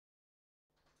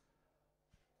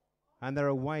And they're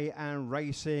away and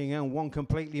racing, and one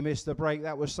completely missed the break.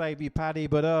 That was Savvy Paddy,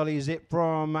 but early zip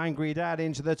from Angry Dad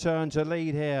into the turn to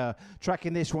lead here.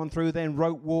 Tracking this one through, then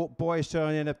Rope Walk Boys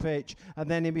turn in a pitch. And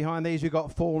then in behind these, we've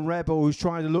got Fawn Rebel, who's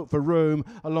trying to look for room,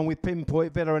 along with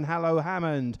Pinpoint Villa and Hello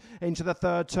Hammond into the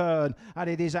third turn. And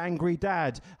it is Angry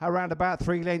Dad, around about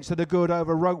 3 lengths to the good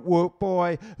over Rope Walk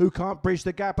Boy, who can't bridge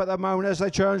the gap at the moment as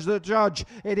they turn to the judge.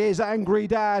 It is Angry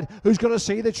Dad, who's going to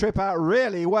see the trip out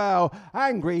really well.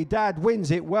 Angry Dad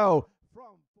wins it well.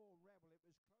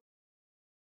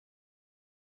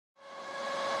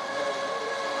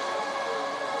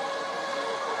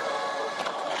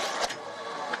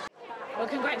 Well,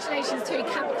 congratulations to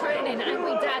Camp Cronin.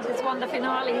 Angry Dad has won the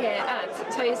finale here at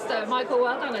Toaster. Michael,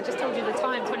 well done. I just told you the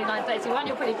time, 29:31.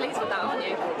 You're pretty pleased with that, aren't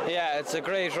you? Yeah, it's a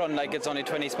great run. Like, it's only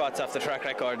 20 spots off the track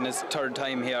record and his third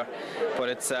time here. But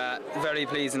it's very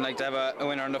pleasing, like, to have a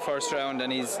winner in the first round,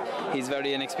 and he's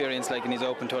very inexperienced, like, and he's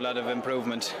open to a lot of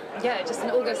improvement. Yeah, just in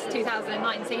August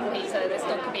 2019, Peter, this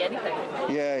dog could be anything.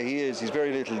 Yeah, he is. He's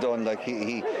very little done. Like,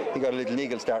 he got a little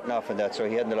eagle starting off and that, so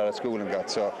he hadn't a lot of schooling got.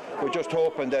 So we're just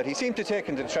hoping that he seemed to take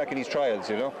into the track in his trials,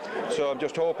 you know. So I'm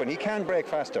just hoping he can break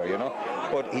faster, you know.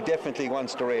 But he definitely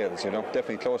wants the rails, you know.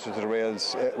 Definitely closer to the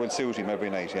rails will suit him every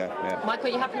night. Yeah. Michael, are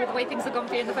you happy with the way things have gone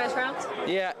for you in the first round?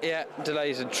 Yeah,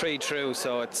 delighted. 3 through,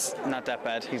 so it's not that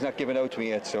bad. He's not giving out to me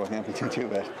yet, so he hasn't been too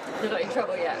bad. You're not in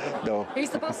trouble yet? No. Who's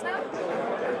the boss now?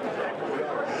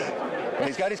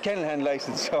 He's got his kennel hand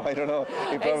license, so I don't know.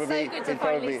 It's so good to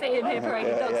finally see him here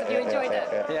parading dogs. Have you enjoyed it?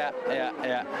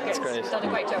 Yeah. It's great. Done a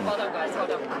great job. Well done, guys. Well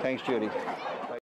done. Thanks, Judy.